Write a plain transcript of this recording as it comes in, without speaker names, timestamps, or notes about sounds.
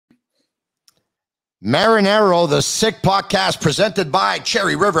Marinero, the Sick Podcast, presented by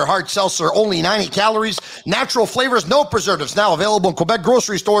Cherry River Hard Seltzer. Only 90 calories, natural flavors, no preservatives. Now available in Quebec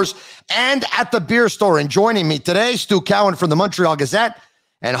grocery stores and at the beer store. And joining me today, Stu Cowan from the Montreal Gazette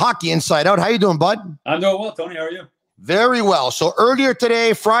and Hockey Inside Out. How you doing, bud? I'm doing well, Tony. How are you? Very well. So earlier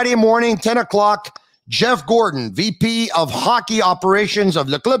today, Friday morning, 10 o'clock, Jeff Gorton, VP of Hockey Operations of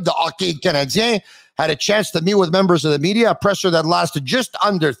Le Club de Hockey Canadien, had a chance to meet with members of the media, a presser that lasted just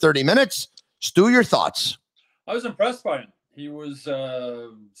under 30 minutes. Stu, your thoughts? I was impressed by him. He was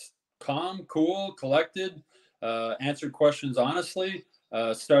calm, cool, collected, answered questions honestly,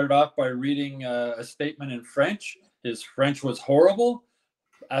 started off by reading a statement in French. His French was horrible,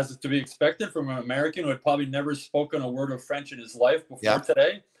 as is to be expected from an American who had probably never spoken a word of French in his life before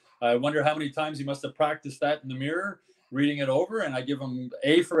today. I wonder how many times he must have practiced that in the mirror, reading it over, and I give him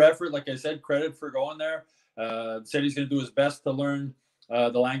A for effort, like I said, credit for going there. Said he's going to do his best to learn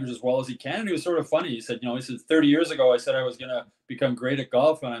the language as well as he can. And he was sort of funny. He said, 30 years ago, I said I was going to become great at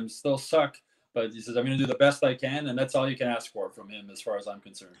golf and I'm still suck. But he says, I'm going to do the best I can. And that's all you can ask for from him as far as I'm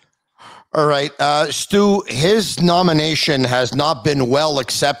concerned. All right. Stu, his nomination has not been well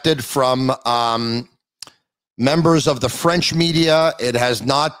accepted from members of the French media. It has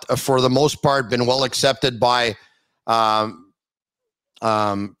not, for the most part, been well accepted by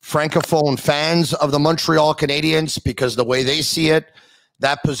Francophone fans of the Montreal Canadiens, because the way they see it,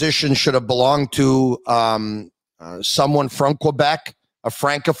 that position should have belonged to someone from Quebec, a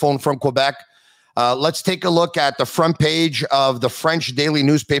Francophone from Quebec. Let's take a look at the front page of the French daily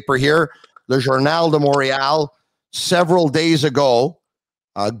newspaper here, Le Journal de Montréal, several days ago.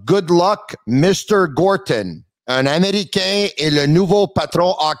 Good luck, Mr. Gorton. Un Américain est le nouveau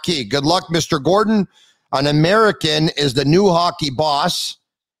patron hockey. Good luck, Mr. Gorton. An American is the new hockey boss.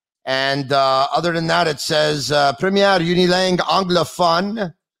 And other than that, it says Première unilingue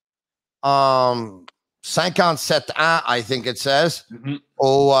anglophone, 57 ans, I think it says,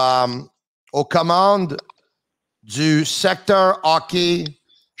 aux commandes du secteur hockey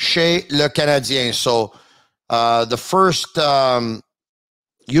chez Le Canadien. So the first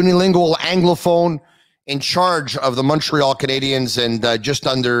unilingual anglophone in charge of the Montreal Canadiens in just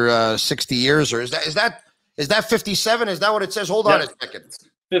under 60 years. Or is that 57? Is that what it says? Hold on a second.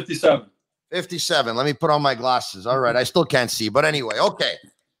 57. 57. Let me put on my glasses. All right. I still can't see. But anyway, okay.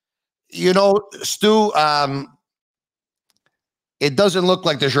 Stu, it doesn't look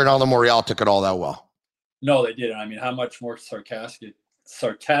like the Journal de Montréal took it all that well. No, they didn't. I mean, how much more sarcastic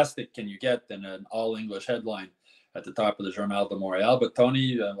can you get than an all-English headline at the top of the Journal de Montréal? But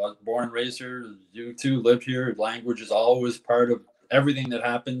Tony, I was born and raised here. You too live here. Language is always part of everything that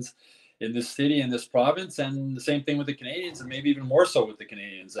happens in this city, in this province, and the same thing with the Canadiens, and maybe even more so with the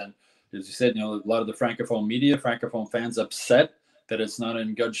Canadiens. And as you said, a lot of the Francophone media, Francophone fans upset that it's not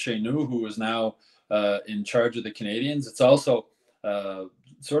in God chez nous, who is now in charge of the Canadiens. It's also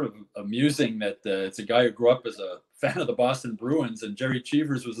sort of amusing that it's a guy who grew up as a fan of the Boston Bruins, and Jerry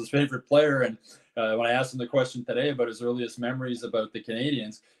Cheevers was his favorite player. And when I asked him the question today about his earliest memories about the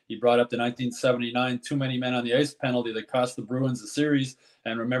Canadiens, he brought up the 1979 too many men on the ice penalty that cost the Bruins the series,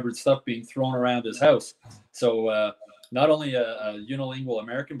 and remembered stuff being thrown around his house. So not only a unilingual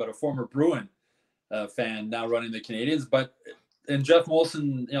American, but a former Bruin fan now running the Canadiens. And Jeff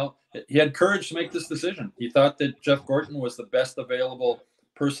Molson, he had courage to make this decision. He thought that Jeff Gorton was the best available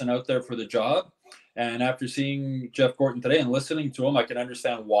person out there for the job. And after seeing Jeff Gorton today and listening to him, I can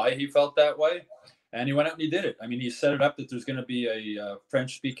understand why he felt that way. And he went out and he did it. I mean, he set it up that there's going to be a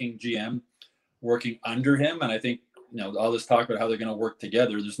French-speaking GM working under him. And I think, all this talk about how they're going to work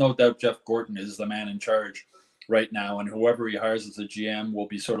together, there's no doubt Jeff Gorton is the man in charge right now. And whoever he hires as a GM will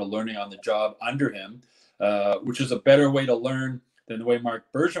be sort of learning on the job under him, which is a better way to learn than the way Marc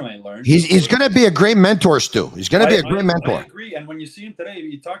Bergevin learned. He's going to be a great mentor, Stu. He's going to be a great mentor. I agree. And when you see him today,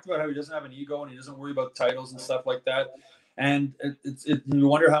 he talked about how he doesn't have an ego and he doesn't worry about titles and stuff like that. And you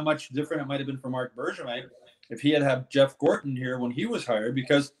wonder how much different it might have been for Marc Bergevin if he had Jeff Gorton here when he was hired.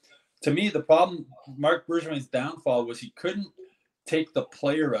 Because to me, the problem, Marc Bergevin's downfall was he couldn't take the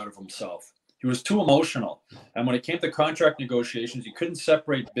player out of himself. He was too emotional. And when it came to contract negotiations, you couldn't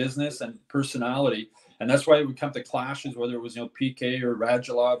separate business and personality. And that's why it would come to clashes, whether it was, PK or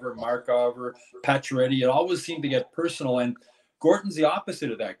Radulov or Markov or Pacioretty. It always seemed to get personal. And Gorton's the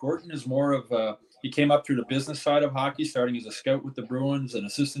opposite of that. Gorton is more of he came up through the business side of hockey, starting as a scout with the Bruins, an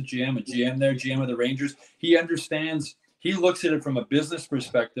assistant GM, a GM there, GM of the Rangers. He understands. He looks at it from a business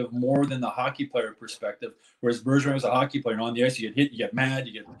perspective more than the hockey player perspective, whereas Bergevin was a hockey player. And on the ice, you get hit, you get mad,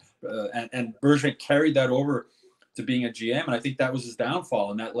 and Bergevin carried that over to being a GM, and I think that was his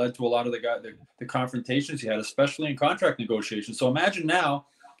downfall, and that led to a lot of the confrontations he had, especially in contract negotiations. So imagine now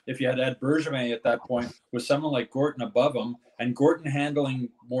if you had Ed Bergevin at that point with someone like Gorton above him, and Gorton handling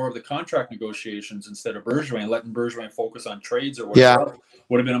more of the contract negotiations instead of Bergevin, letting Bergevin focus on trades or whatever,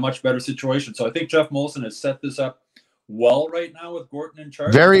 would have been a much better situation. So I think Jeff Molson has set this up well right now with Gorton in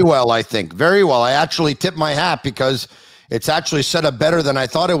charge. Very well, I think. Very well. I actually tip my hat because it's actually set up better than I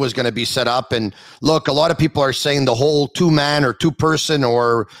thought it was going to be set up. And look, a lot of people are saying the whole 2-man or 2-person,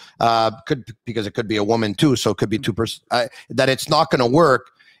 or because it could be a woman too, so it could be 2-person, that it's not going to work.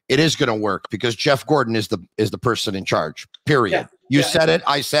 It is going to work because Jeff Gorton is the person in charge. Period. Yeah, you said it.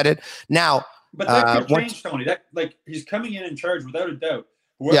 I said it. Now, but that could change, Tony. That, like, he's coming in charge without a doubt.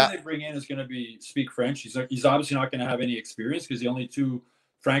 Whoever they bring in is going to speak French. He's obviously not going to have any experience because the only 2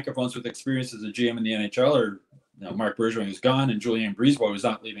 francophones with experience as a GM in the NHL are, Marc Bergevin, who's gone, and Julien Brisebois, who's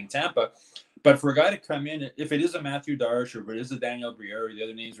not leaving Tampa. But for a guy to come in, if it is a Matthew Darche or if it is a Daniel Briere, or the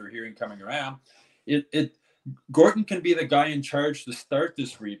other names we're hearing coming around, Gorton can be the guy in charge to start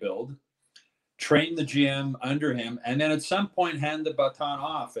this rebuild, train the GM under him, and then at some point hand the baton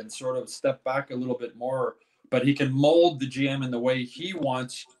off and sort of step back a little bit more. But he can mold the GM in the way he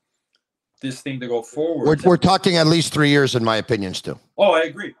wants this thing to go forward. We're talking at least 3 years, in my opinion, Stu. Oh, I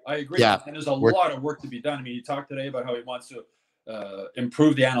agree. Yeah. And there's a lot of work to be done. I mean, he talked today about how he wants to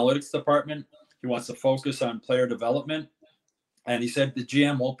improve the analytics department. He wants to focus on player development. And he said the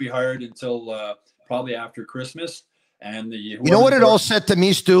GM won't be hired until probably after Christmas. And you know what it all said to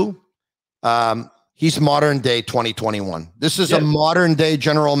me, Stu? He's modern day 2021. This is a modern day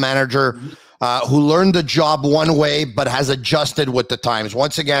general manager who learned the job one way, but has adjusted with the times.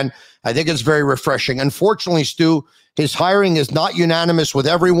 Once again, I think it's very refreshing. Unfortunately, Stu, his hiring is not unanimous with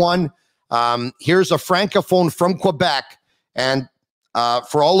everyone. Here's a francophone from Quebec. And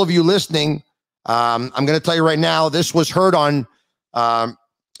for all of you listening, I'm going to tell you right now, this was heard on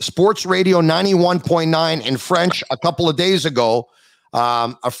Sports Radio 91.9 in French a couple of days ago.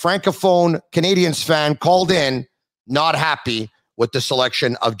 A francophone Canadiens fan called in, not happy with the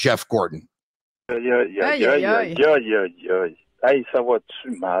selection of Jeff Gorton. Hey, ça va-tu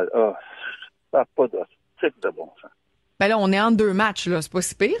mal? Oh, ça n'a pas de type de bon sens. Ben là, on est en 2 matchs, là. C'est pas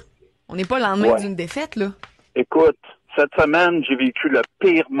si pire. On n'est pas le lendemain d'une défaite, là. Écoute, cette semaine, j'ai vécu le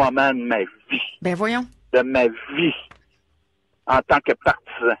pire moment de ma vie. Ben voyons. De ma vie. En tant que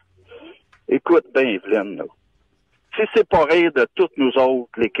partisan. Écoute bien, Evelyne, là. Si c'est pas rire de tous nous autres,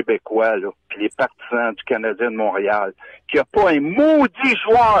 les Québécois, là, puis les partisans du Canadien de Montréal, qu'il n'y a pas un maudit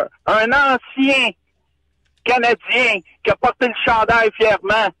joueur, un ancien Canadien qui a porté le chandail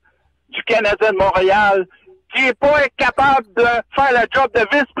fièrement du Canadien de Montréal, qui n'est pas capable de faire le job de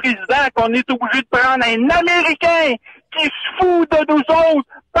vice-président, qu'on est obligé de prendre un Américain qui se fout de nous autres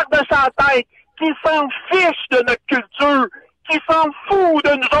par-dessus la tête, qui s'en fiche de notre culture, qui s'en fout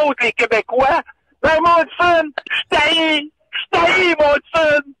de nous autres, les Québécois. Ben, Monson, je t'haïs,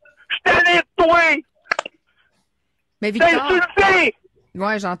 Monson, je t'haïs de toi. Mais Victor... T'es insulté!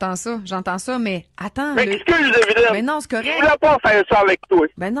 Ouais, j'entends ça, mais attends. Mais excuse, évidemment. Mais non, c'est correct. Je voulais pas faire ça avec toi.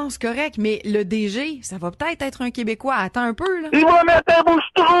 Ben non, c'est correct, mais le DG, ça va peut-être être un Québécois. Attends un peu, là. Il va mettre un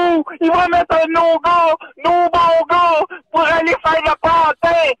bouche-trou, il va mettre un no-gars, nos bons gars, pour aller faire le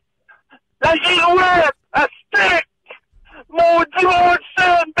pantin. La girouette, à stick. Maudit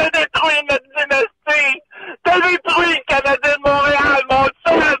Monson, t'as détruit notre dynastie. T'as détruit le Canadien de Montréal,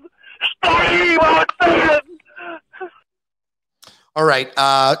 Monson. Je t'haïs, Monson. All right.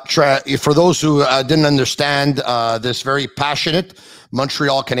 For those who didn't understand, this very passionate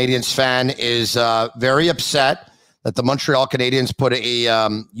Montreal Canadiens fan is very upset that the Montreal Canadiens put a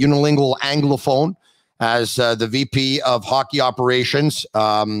unilingual Anglophone as the VP of hockey operations.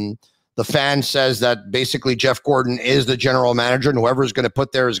 The fan says that basically Jeff Gorton is the general manager, and whoever's going to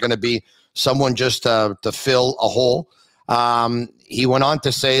put there is going to be someone just to fill a hole. He went on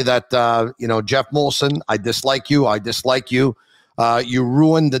to say that, Jeff Molson, I dislike you. You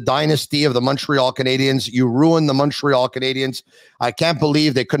ruined the dynasty of the Montreal Canadiens. You ruined the Montreal Canadiens. I can't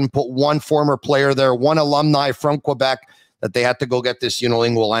believe they couldn't put one former player there, one alumni from Quebec, that they had to go get this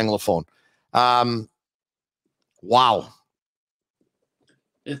unilingual Anglophone. Wow.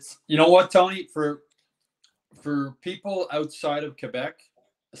 It's, you know what, Tony, for people outside of Quebec,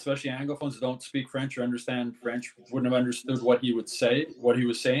 especially Anglophones who don't speak French or understand French, wouldn't have understood what he was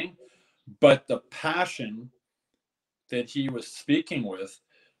saying. But the passion that he was speaking with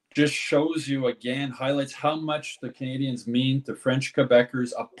just shows you again, highlights how much the Canadians mean to French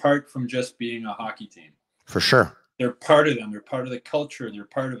Quebecers apart from just being a hockey team. For sure. They're part of them. They're part of the culture. They're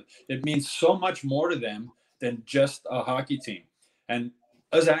part of it. It means so much more to them than just a hockey team. And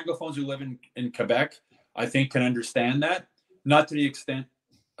us Anglophones who live in Quebec, I think can understand that. Not to the extent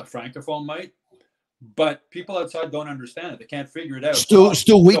a Francophone might, but people outside don't understand it. They can't figure it out.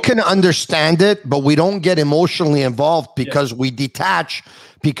 Stu, we can understand it, but we don't get emotionally involved because we detach,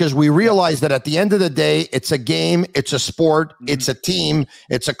 because we realize that at the end of the day, it's a game, it's a sport, it's a team,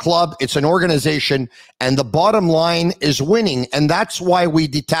 it's a club, it's an organization, and the bottom line is winning. And that's why we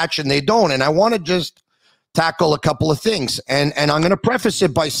detach and they don't. And I want to just tackle a couple of things. And I'm going to preface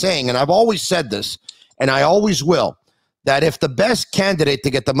it by saying, and I've always said this, and I always will, that if the best candidate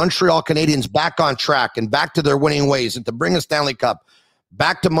to get the Montreal Canadiens back on track and back to their winning ways and to bring a Stanley Cup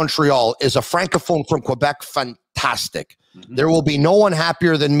back to Montreal is a Francophone from Quebec, fantastic. There will be no one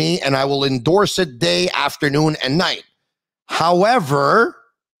happier than me, and I will endorse it day, afternoon, and night. However,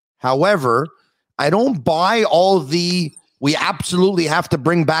 I don't buy all the, we absolutely have to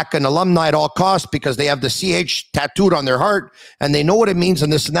bring back an alumni at all costs because they have the CH tattooed on their heart and they know what it means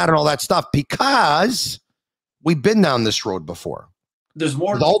and this and that and all that stuff, because we've been down this road before. There's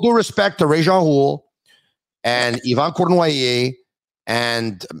more. With all due respect to Réjean Houle and Yvan Cournoyer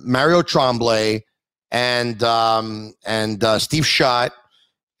and Mario Tremblay and Steve Schutt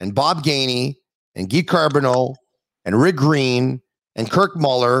and Bob Gainey and Guy Carbonneau and Rick Green and Kirk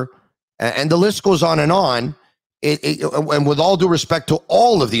Muller, and the list goes on and on. And with all due respect to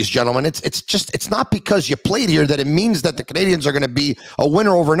all of these gentlemen, it's not because you played here that it means that the Canadians are going to be a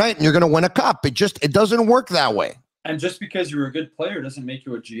winner overnight and you're going to win a cup. It doesn't work that way. And just because you're a good player doesn't make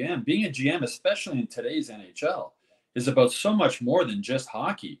you a GM. Being a GM, especially in today's NHL, is about so much more than just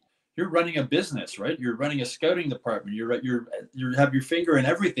hockey. You're running a business, right? You're running a scouting department. You have your finger in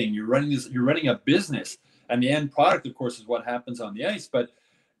everything. You're running a business, and the end product, of course, is what happens on the ice. But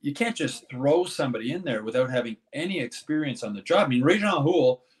you can't just throw somebody in there without having any experience on the job. I mean, Réjean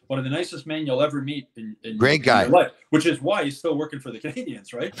Houle, one of the nicest men you'll ever meet in great guy, your life, which is why he's still working for the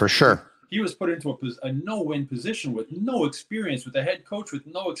Canadians, right? For sure. He was put into a no-win position with no experience, with a head coach with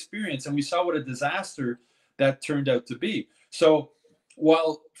no experience, and we saw what a disaster that turned out to be. So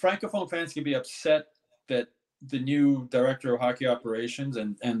while Francophone fans can be upset that the new director of hockey operations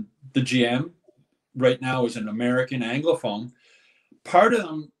and the GM right now is an American Anglophone, part of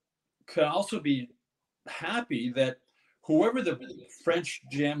them could also be happy that whoever the French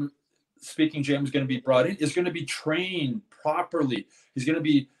speaking GM is going to be brought in is going to be trained properly. He's going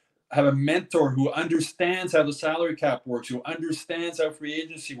to have a mentor who understands how the salary cap works, who understands how free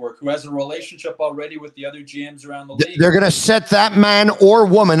agency works, who has a relationship already with the other GMs around the league. They're going to set that man or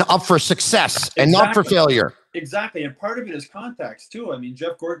woman up for success and not for failure. Exactly. And part of it is contacts too. I mean,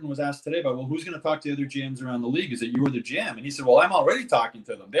 Jeff Gorton was asked today about, well, who's going to talk to the other GMs around the league? Is it you or the GM? And he said, well, I'm already talking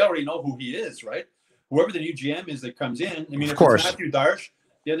to them. They already know who he is, right? Whoever the new GM is that comes in. I mean, if it's Matthew Darche,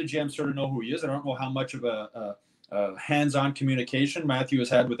 the other GMs sort of know who he is. I don't know how much of a hands-on communication Matthew has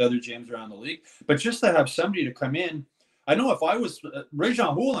had with other GMs around the league, but just to have somebody to come in. I know if I was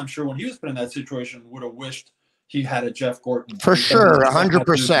Réjean Houle, I'm sure when he was put in that situation would have wished he had a Jeff Gorton. For sure,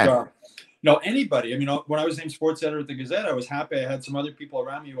 100%. No, anybody. I mean, when I was named sports editor at the Gazette, I was happy I had some other people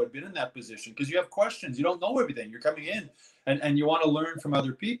around me who had been in that position, because you have questions. You don't know everything. You're coming in and you want to learn from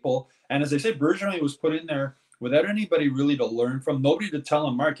other people. And as I said, Bergeron was put in there without anybody really to learn from, nobody to tell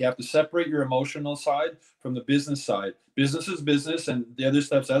him, Mark, you have to separate your emotional side from the business side. Business is business, and the other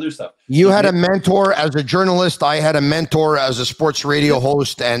stuff's other stuff. You had a mentor as a journalist. I had a mentor as a sports radio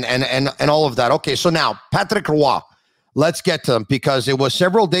host and all of that. Okay, so now, Patrick Roy, let's get to him, because it was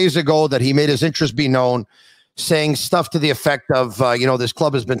several days ago that he made his interest be known, saying stuff to the effect of, this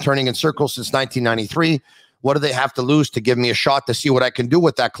club has been turning in circles since 1993. What do they have to lose to give me a shot to see what I can do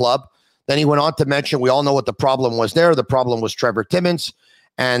with that club? Then he went on to mention, we all know what the problem was there. The problem was Trevor Timmins.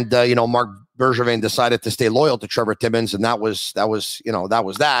 And, Marc Bergevin decided to stay loyal to Trevor Timmins. And that was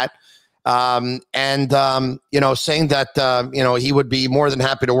that. Saying that, he would be more than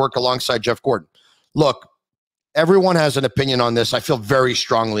happy to work alongside Jeff Gorton. Look, everyone has an opinion on this. I feel very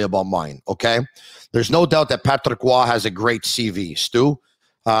strongly about mine. Okay. There's no doubt that Patrick Roy has a great CV, Stu.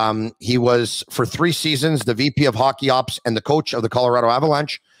 He was for 3 seasons, the VP of hockey ops and the coach of the Colorado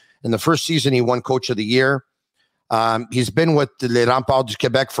Avalanche. In the first season, he won Coach of the Year. He's been with the Les Remparts du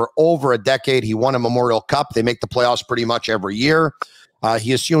Québec for over a decade. He won a Memorial Cup. They make the playoffs pretty much every year.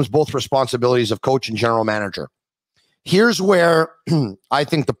 He assumes both responsibilities of coach and general manager. Here's where I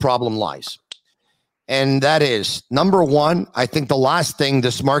think the problem lies. And that is, number one, I think the last thing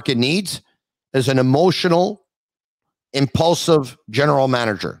this market needs is an emotional, impulsive general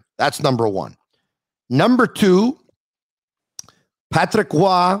manager. That's number one. Number two, Patrick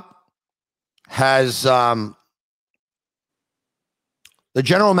Roy has the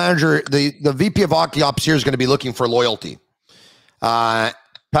general manager, the VP of hockey ops here is going to be looking for loyalty.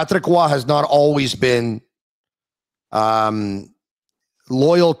 Patrick Roy has not always been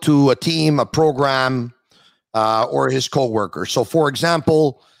loyal to a team, a program, or his coworkers. So, for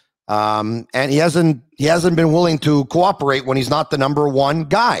example, and he hasn't been willing to cooperate when he's not the number one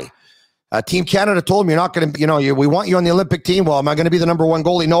guy. Team Canada told him, "You're not going to, we want you on the Olympic team." Well, am I going to be the number one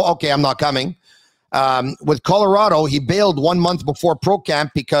goalie? No. Okay, I'm not coming. With Colorado, he bailed 1 month before pro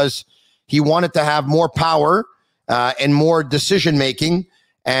camp because he wanted to have more power and more decision making.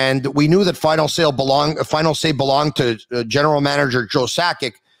 And we knew that final say belonged to general manager Joe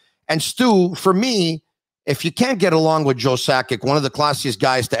Sakic. And Stu, for me, if you can't get along with Joe Sakic, one of the classiest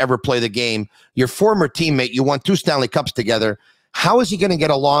guys to ever play the game, your former teammate, you won 2 Stanley Cups together, how is he going to get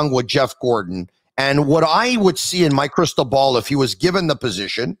along with Jeff Gorton? And what I would see in my crystal ball, if he was given the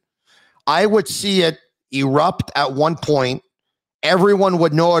position, I would see it erupt at one point. Everyone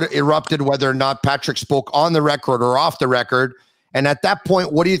would know it erupted, whether or not Patrick spoke on the record or off the record. And at that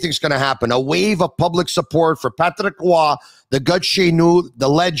point, what do you think is going to happen? A wave of public support for Patrick Roy, the gut chez nous, the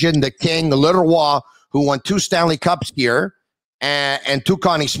legend, the king, the little Roy, who won 2 Stanley Cups here and 2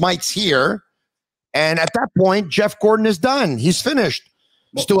 Connie Smites here. And at that point, Jeff Gorton is done. He's finished.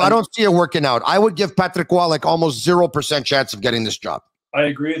 Stu, I don't see it working out. I would give Patrick Roy like almost 0% chance of getting this job. I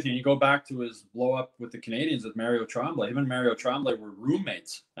agree with you. You go back to his blow up with the Canadians with Mario Tremblay. Him and Mario Tremblay were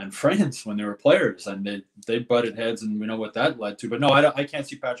roommates and friends when they were players, and they butted heads, and we know what that led to. But no, I can't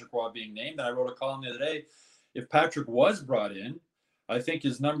see Patrick Roy being named. And I wrote a column the other day. If Patrick was brought in, I think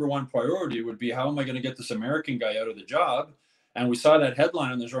his number one priority would be, how am I going to get this American guy out of the job? And we saw that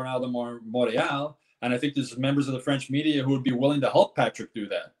headline in the Journal de Montreal, and I think there's members of the French media who would be willing to help Patrick do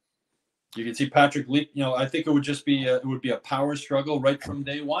that. You can see Patrick leap. I think it would just be a power struggle right from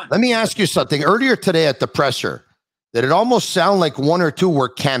day one. Let me ask you something. Earlier today at the presser, did it almost sound like one or two were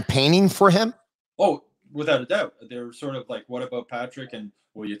campaigning for him? Oh, without a doubt. They were sort of like, what about Patrick? And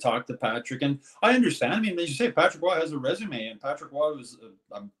will you talk to Patrick? And I understand. I mean, as you say, Patrick Roy has a resume, and Patrick Roy was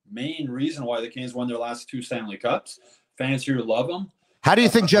a main reason why the Canes won their last 2 Stanley Cups. Fans here love him. How do you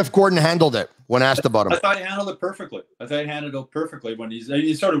think Jeff Gorton handled it when asked about him? I thought he handled it perfectly. When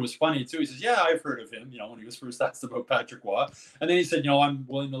he sort of was funny too. He says, "Yeah, I've heard of him." When he was first asked about Patrick Roy, and then he said, "I'm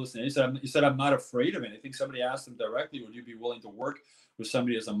willing to listen." He said, "I'm not afraid of anything." Somebody asked him directly, "Would you be willing to work with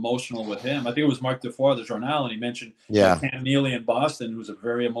somebody as emotional with him?" I think it was Marc Dufour, the Journal, and he mentioned Cam Neely in Boston, who's a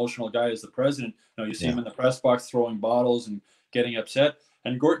very emotional guy as the president. You see him in the press box throwing bottles and getting upset.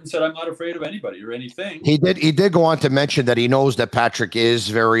 And Gorton said, "I'm not afraid of anybody or anything." He did go on to mention that he knows that Patrick is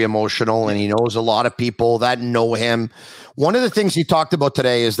very emotional, and he knows a lot of people that know him. One of the things he talked about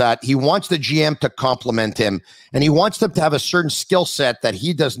today is that he wants the GM to compliment him, and he wants them to have a certain skill set that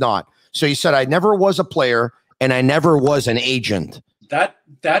he does not. So he said, "I never was a player, and I never was an agent." That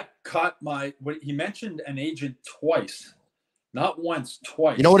caught he mentioned an agent twice, not once,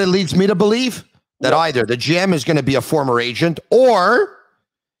 twice. You know what it leads me to believe? That either the GM is going to be a former agent, or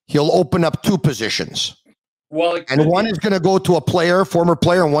he'll open up 2 positions. And one is going to go to a former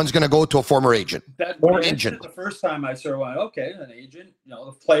player, and one's going to go to a former agent. The first time I sort of went, okay, an agent,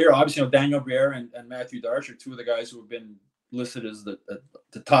 the player, obviously, Daniel Briere and Matthew Darche are 2 of the guys who have been listed as the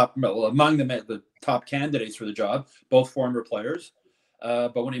top, among the top candidates for the job, both former players.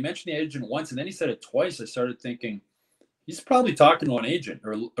 But when he mentioned the agent once, and then he said it twice, I started thinking, he's probably talking to an agent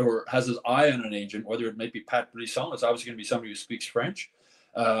or has his eye on an agent, whether it might be Pat Brisson. It's obviously going to be somebody who speaks French.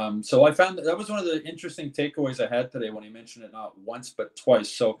 So I found that was one of the interesting takeaways I had today when he mentioned it not once but twice.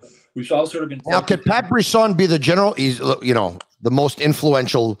 So we've all sort of been. Now, could Pat Brisson be the general? He's the most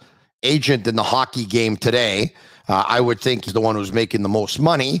influential agent in the hockey game today. I would think he's the one who's making the most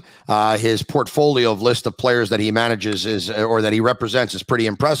money. His portfolio of list of players that he manages or that he represents is pretty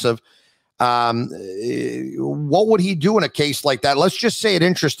impressive. What would he do in a case like that? Let's just say it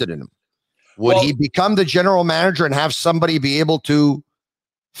interested in him. Would he become the general manager and have somebody be able to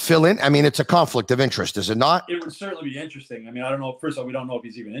fill in? I mean, it's a conflict of interest, is it not? It would certainly be interesting. I mean, I don't know. First of all, we don't know if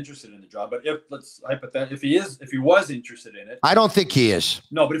he's even interested in the job. But if he was interested in it, I don't think he is.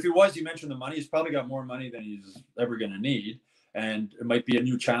 No, but if he was, you mentioned the money. He's probably got more money than he's ever going to need, and it might be a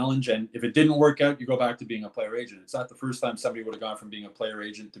new challenge. And if it didn't work out, you go back to being a player agent. It's not the first time somebody would have gone from being a player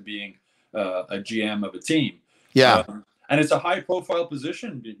agent to being a GM of a team. Yeah. And it's a high-profile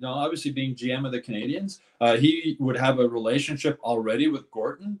position. Obviously, being GM of the Canadiens, he would have a relationship already with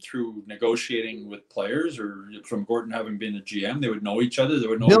Gorton through negotiating with players, or from Gorton having been a GM. They would know each other. They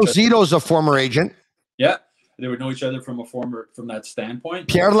would know. Bill Zito's a former agent. Yeah, they would know each other from that standpoint.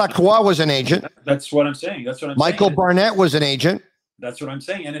 Pierre Lacroix was an agent. That's what I'm saying. Michael Barnett was an agent. That's what I'm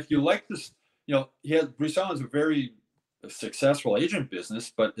saying. And if you like this, Brisson is a very successful agent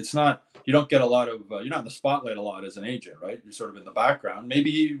business, but it's not. You don't get a lot of. You're not in the spotlight a lot as an agent, right? You're sort of in the background. Maybe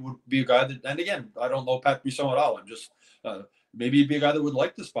he would be a guy that. And again, I don't know Pat Brisson at all. I'm just maybe he'd be a guy that would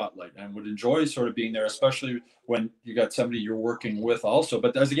like the spotlight and would enjoy sort of being there, especially when you got somebody you're working with also.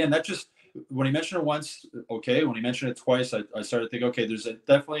 But as again, that just, when he mentioned it once, okay. When he mentioned it twice, I started thinking, okay,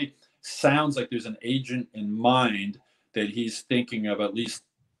 definitely sounds like there's an agent in mind that he's thinking of at least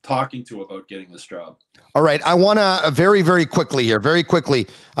talking to about getting this job. All right. I want to very, very quickly here,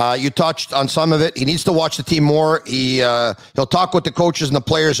 you touched on some of it. He needs to watch the team more. He'll talk with the coaches and the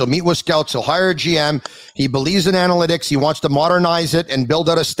players. He'll meet with scouts. He'll hire a GM. He believes in analytics. He wants to modernize it and build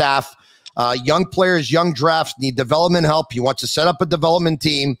out a staff. Young players, young drafts need development help. He wants to set up a development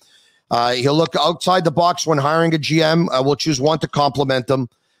team. He'll look outside the box when hiring a GM. We'll choose one to complement them.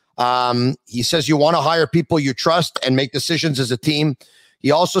 He says you want to hire people you trust and make decisions as a team. He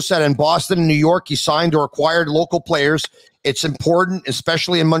also said in Boston and New York, he signed or acquired local players. It's important,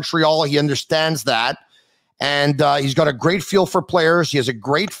 especially in Montreal. He understands that. And he's got a great feel for players. He has a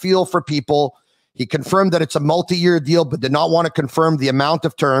great feel for people. He confirmed that it's a multi-year deal, but did not want to confirm the amount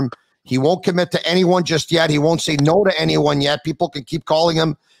of term. He won't commit to anyone just yet. He won't say no to anyone yet. People can keep calling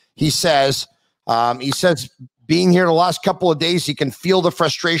him. He says being here the last couple of days, he can feel the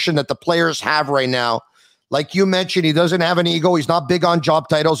frustration that the players have right now. Like you mentioned, he doesn't have an ego. He's not big on job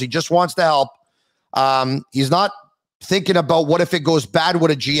titles. He just wants to help. He's not thinking about what if it goes bad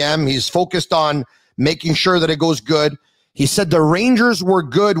with a GM. He's focused on making sure that it goes good. He said the Rangers were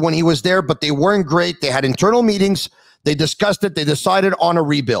good when he was there, but they weren't great. They had internal meetings. They discussed it. They decided on a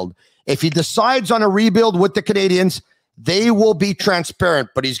rebuild. If he decides on a rebuild with the Canadiens, they will be transparent,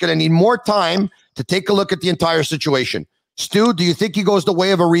 but he's going to need more time to take a look at the entire situation. Stu, do you think he goes the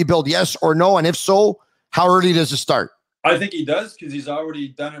way of a rebuild, yes or no? And if so, how early does it start? I think he does, because he's already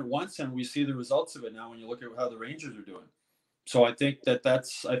done it once, and we see the results of it now when you look at how the Rangers are doing. So I think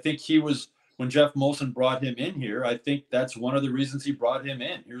I think he was, when Jeff Molson brought him in here, I think that's one of the reasons he brought him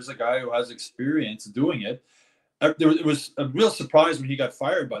in. Here's a guy who has experience doing it. It was a real surprise when he got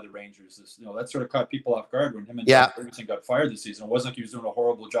fired by the Rangers. That sort of caught people off guard when him and Jeff Ferguson got fired this season. It wasn't like he was doing a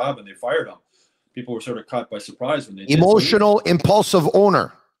horrible job and they fired him. People were sort of caught by surprise when they did. Emotional, impulsive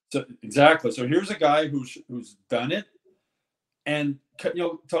owner. So, exactly. So here's a guy who's done it. And,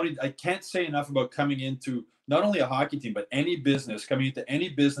 Tony, I can't say enough about coming into not only a hockey team, but any business, coming into any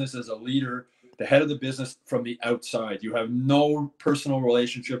business as a leader, the head of the business from the outside. You have no personal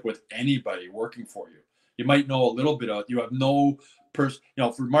relationship with anybody working for you. You might know a little bit of it. You have no person,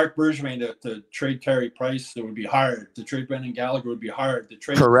 for Marc Bergevin to trade Carey Price, it would be hard. To trade Brendan Gallagher would be hard. To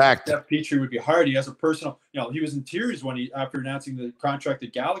trade Jeff Petrie would be hard. He has a personal, he was in tears after announcing the contract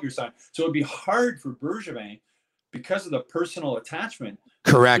that Gallagher signed. So it'd be hard for Bergevin because of the personal attachment.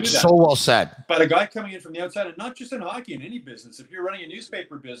 Correct. So well said. But a guy coming in from the outside, and not just in hockey, in any business, if you're running a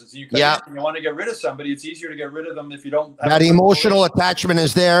newspaper business and you come in and you want to get rid of somebody, it's easier to get rid of them if you don't have that emotional attachment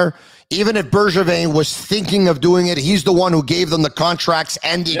is there. Even if Bergevin was thinking of doing it, he's the one who gave them the contracts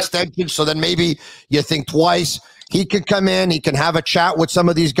and the extension. So then maybe you think twice. He could come in, he can have a chat with some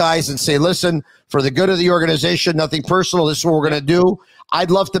of these guys and say, listen, for the good of the organization, nothing personal, this is what we're going to do. I'd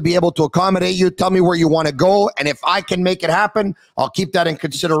love to be able to accommodate you. Tell me where you want to go. And if I can make it happen, I'll keep that in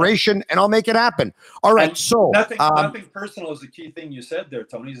consideration and I'll make it happen. All right. So nothing personal is the key thing you said there,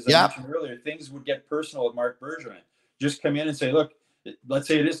 Tony. As I mentioned earlier, things would get personal with Marc Bergevin. Just come in and say, look, let's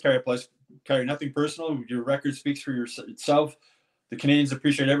say it is Carey Price. Carey, nothing personal. Your record speaks for itself. The Canadians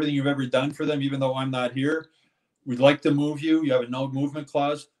appreciate everything you've ever done for them, even though I'm not here. We'd like to move you. You have a no movement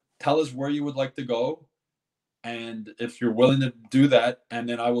clause. Tell us where you would like to go. And if you're willing to do that, and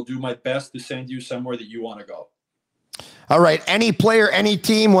then I will do my best to send you somewhere that you want to go. All right. Any player, any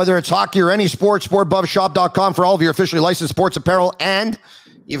team, whether it's hockey or any sport, sportbuffshop.com for all of your officially licensed sports apparel and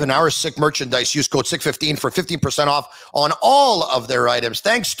even our sick merchandise. Use code SICK15 for 15% off on all of their items.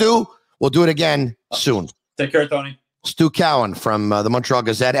 Thanks, Stu. We'll do it again soon. Take care, Tony. Stu Cowan from the Montreal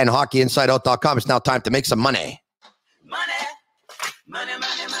Gazette and hockeyinsideout.com. It's now time to make some money.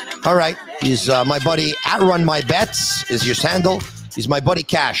 All right. He's my buddy at Run My Bets is his handle. He's my buddy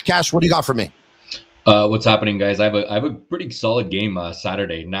Cash. Cash, what do you got for me? What's happening, guys? I have a pretty solid game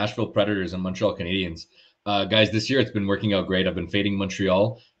Saturday. Nashville Predators and Montreal Canadiens. Guys, this year it's been working out great. I've been fading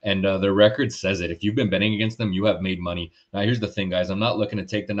Montreal, and their record says it. If you've been betting against them, you have made money. Now, here's the thing, guys. I'm not looking to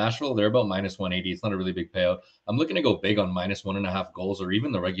take the Nashville. They're about minus 180. It's not a really big payout. I'm looking to go big on minus 1.5 goals or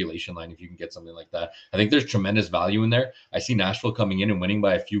even the regulation line if you can get something like that. I think there's tremendous value in there. I see Nashville coming in and winning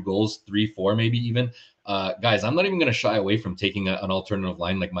by a few goals, 3-4 maybe even. Guys, I'm not even going to shy away from taking an alternative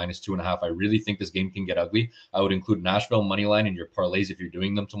line like minus 2.5. I really think this game can get ugly. I would include Nashville money line in your parlays if you're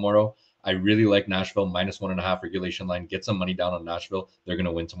doing them tomorrow. I really like Nashville minus 1.5 regulation line. Get some money down on Nashville. They're going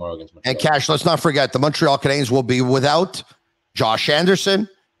to win tomorrow against Montreal. And Cash, let's not forget the Montreal Canadiens will be without Josh Anderson,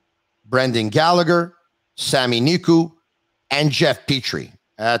 Brendan Gallagher, Sami Niku, and Jeff Petrie.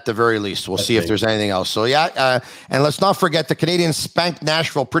 At the very least, we'll see if there's anything else. So, yeah, and let's not forget the Canadiens spanked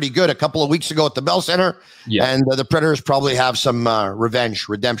Nashville pretty good a couple of weeks ago at the Bell Center. Yeah. And the Predators probably have some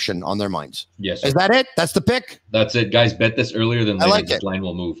redemption on their minds. Yes. Is that it? That's the pick? That's it, guys. Bet this earlier than later. I like this it. line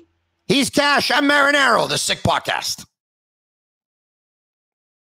will move. He's Cash. I'm Marinaro, the Sick Podcast.